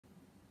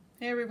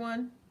Hey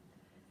everyone,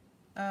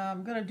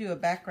 I'm going to do a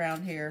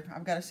background here.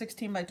 I've got a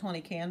 16 by 20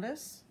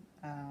 canvas.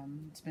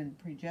 It's been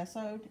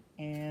pre-gessoed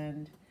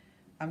and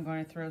I'm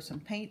going to throw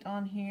some paint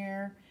on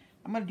here.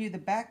 I'm going to do the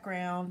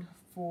background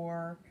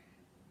for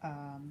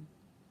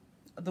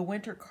the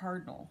winter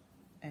cardinal,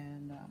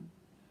 and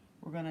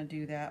we're going to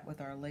do that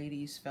with our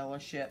ladies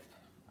fellowship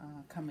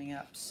coming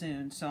up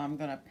soon. So I'm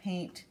going to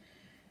paint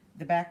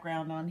the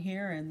background on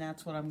here, and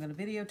that's what I'm going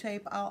to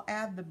videotape. I'll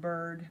add the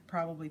bird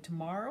probably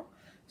tomorrow,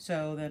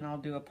 so then I'll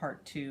do a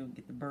part 2,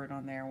 get the bird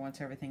on there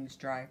once everything's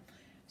dry.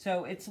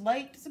 So it's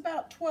late, it's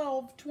about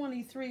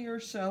 12:23 or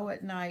so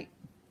at night,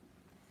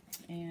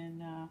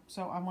 and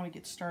so I want to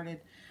get started.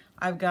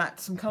 I've got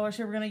some colors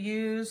here we're going to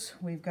use.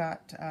 We've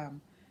got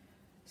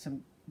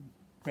some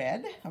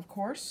red, of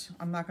course.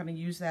 I'm not going to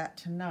use that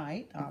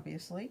tonight,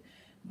 obviously.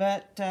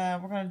 But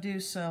we're going to do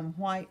some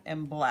white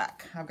and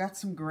black. I've got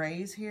some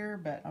grays here,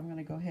 but I'm going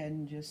to go ahead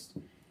and just,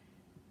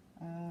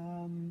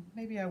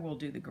 maybe I will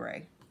do the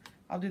gray.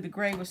 I'll do the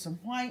gray with some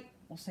white.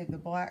 We'll save the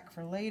black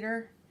for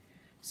later.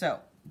 So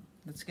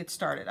let's get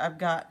started. I've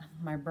got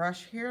my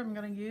brush here I'm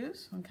going to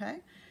use, okay?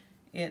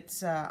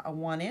 It's a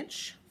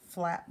 1-inch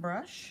flat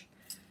brush.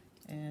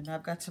 And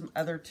I've got some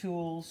other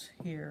tools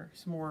here,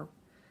 some more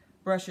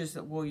brushes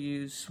that we'll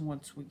use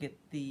once we get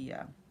the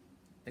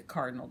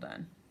cardinal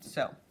done.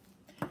 So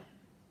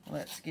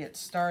let's get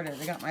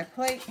started. I got my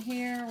plate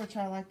here, which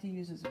I like to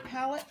use as a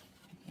palette,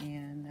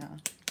 and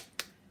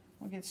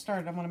we'll get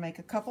started. I'm going to make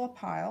a couple of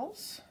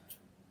piles.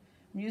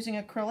 I'm using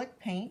acrylic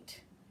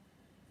paint,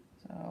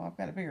 so I've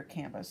got a bigger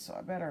canvas, so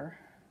I better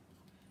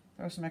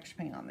throw some extra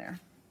paint on there.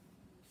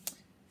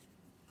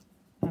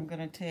 I'm going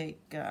to take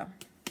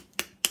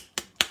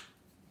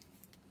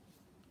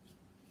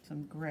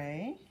some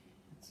gray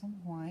and some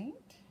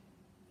white,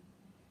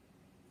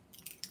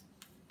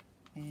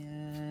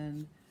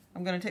 and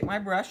I'm going to take my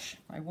brush,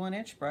 my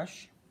 1-inch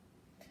brush,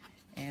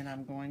 and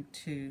I'm going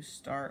to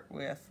start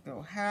with,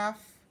 go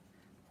half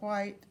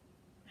white,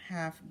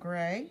 half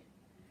gray,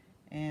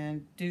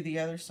 and do the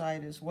other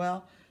side as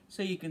well,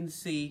 so you can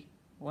see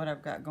what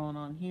I've got going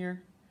on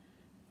here.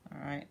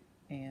 Alright,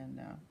 and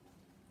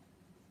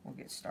we'll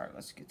get started.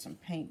 Let's get some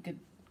paint,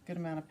 good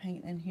amount of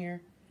paint in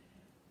here.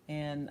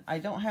 And I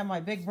don't have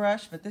my big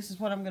brush, but this is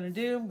what I'm going to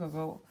do. I'm going to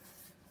go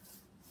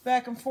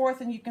back and forth,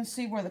 and you can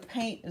see where the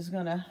paint is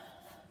going to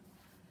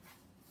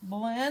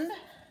blend,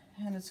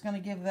 and it's going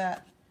to give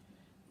that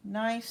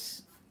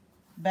nice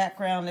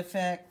background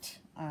effect,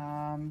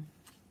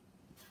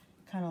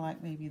 kind of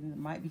like maybe there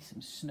might be some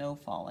snow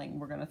falling.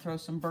 We're going to throw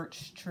some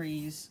birch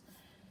trees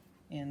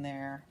in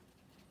there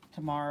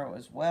tomorrow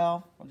as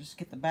well. We'll just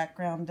get the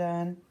background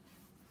done,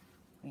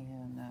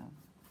 and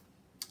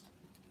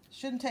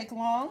shouldn't take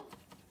long.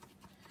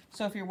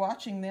 So if you're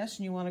watching this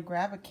and you want to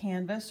grab a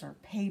canvas or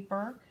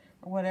paper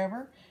or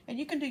whatever, and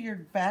you can do your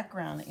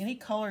background any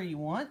color you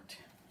want.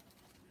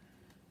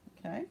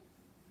 Okay,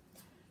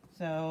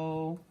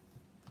 so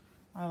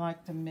I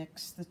like to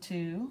mix the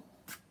two,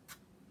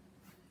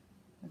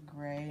 the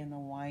gray and the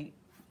white.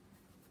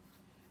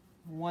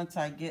 Once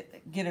I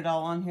get it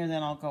all on here,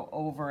 then I'll go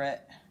over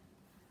it,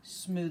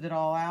 smooth it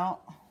all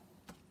out.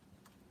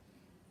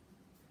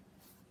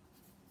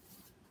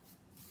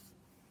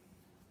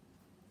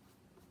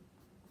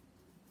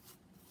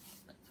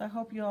 So I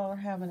hope you all are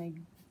having a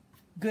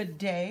good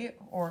day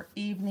or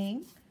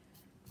evening,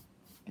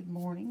 good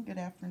morning, good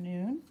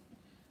afternoon,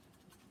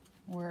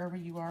 wherever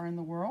you are in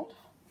the world.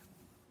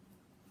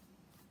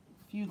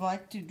 If you'd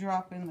like to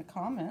drop in the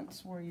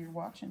comments where you're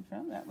watching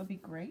from, that would be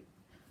great.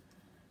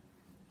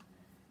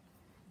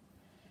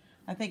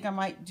 I think I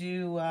might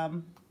do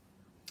a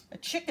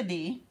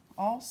chickadee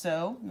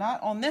also,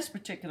 not on this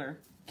particular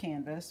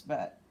canvas,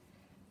 but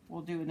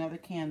we'll do another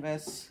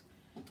canvas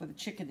with a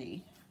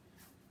chickadee.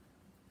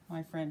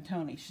 My friend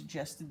Tony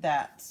suggested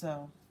that,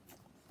 so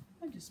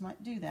I just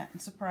might do that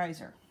and surprise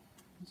her.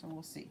 So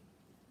we'll see.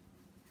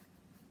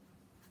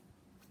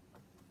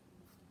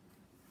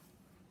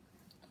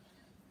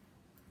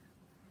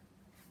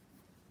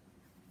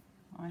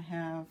 I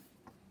have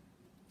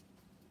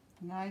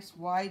nice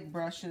wide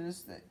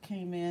brushes that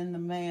came in the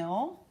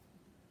mail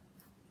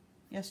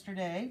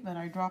yesterday, but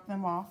I dropped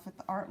them off at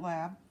the art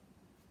lab.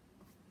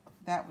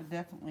 That would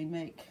definitely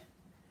make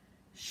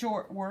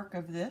short work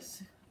of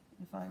this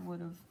if I would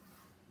have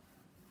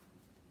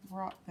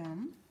brought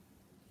them.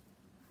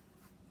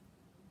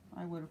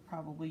 I would have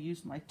probably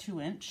used my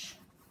 2-inch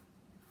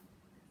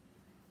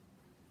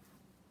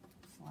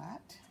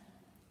flat.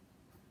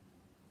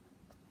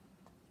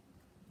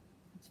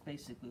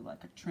 Basically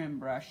like a trim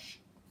brush,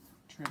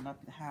 trim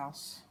up the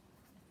house.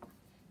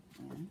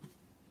 And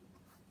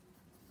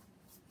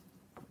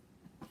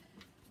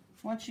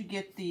once you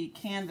get the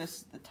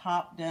canvas at the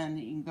top done,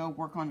 you can go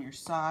work on your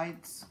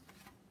sides.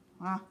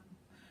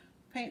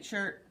 Paint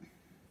shirt.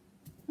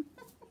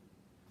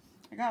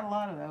 I got a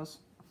lot of those.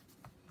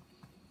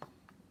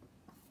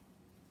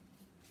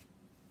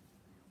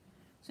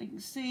 So you can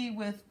see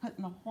with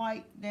putting the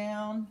white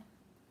down,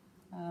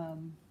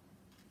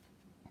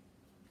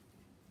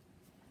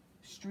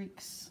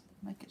 streaks,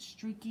 make it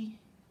streaky.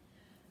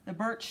 The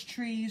birch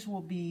trees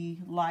will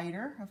be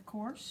lighter, of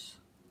course,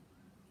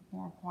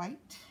 more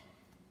white.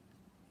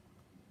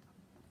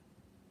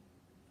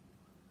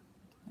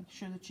 Make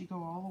sure that you go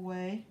all the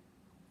way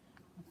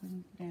up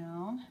and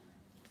down.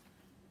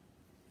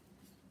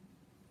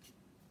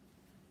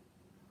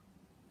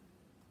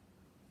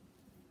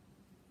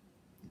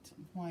 Get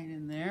some white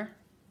in there.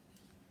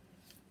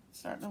 It's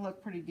starting to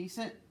look pretty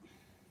decent.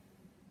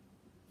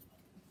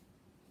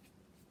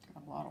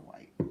 Got a lot of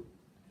white.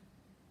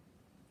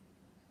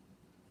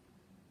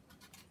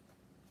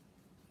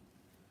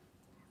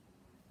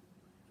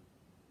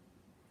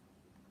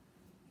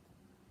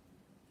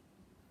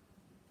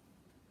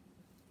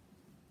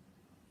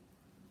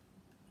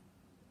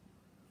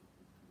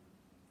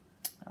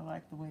 I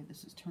like the way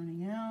this is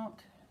turning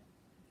out.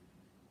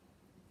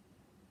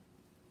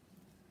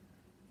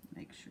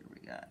 Make sure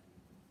we got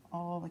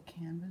all the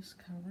canvas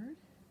covered.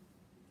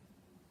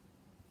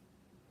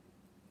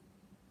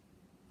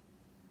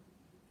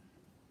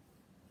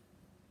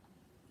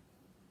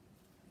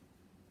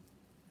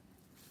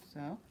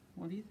 So,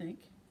 what do you think?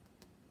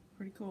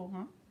 Pretty cool,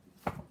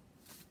 huh?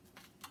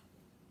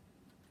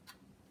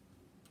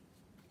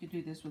 You could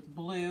do this with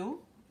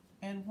blue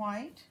and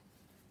white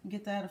and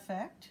get that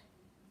effect.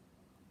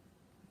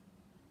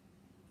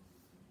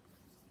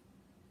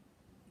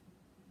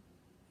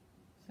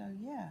 So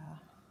yeah,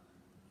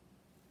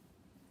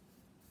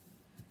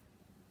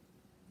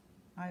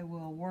 I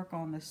will work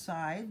on the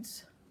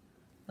sides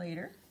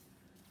later,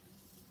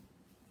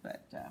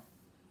 but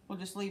we'll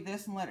just leave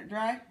this and let it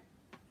dry,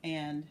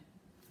 and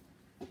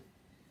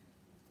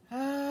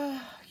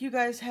you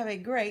guys have a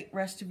great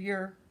rest of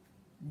your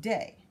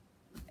day,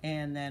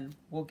 and then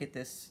we'll get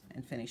this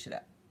and finish it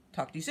up.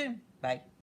 Talk to you soon. Bye.